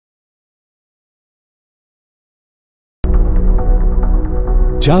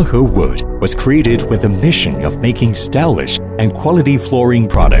Jiahe Wood was created with the mission of making stylish and quality flooring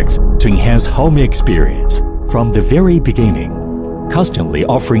products to enhance home experience from the very beginning, constantly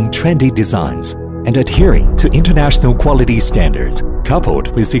offering trendy designs and adhering to international quality standards,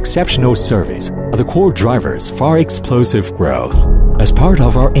 coupled with exceptional service, are the core drivers for our explosive growth. As part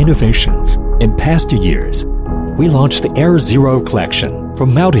of our innovations in past years, we launched the Air Zero collection for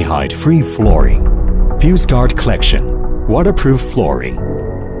formaldehyde-free flooring, Fuse Guard collection, waterproof flooring,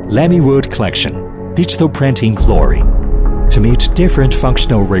 Lamy Wood collection, digital printing flooring, to meet different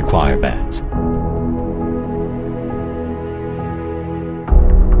functional requirements.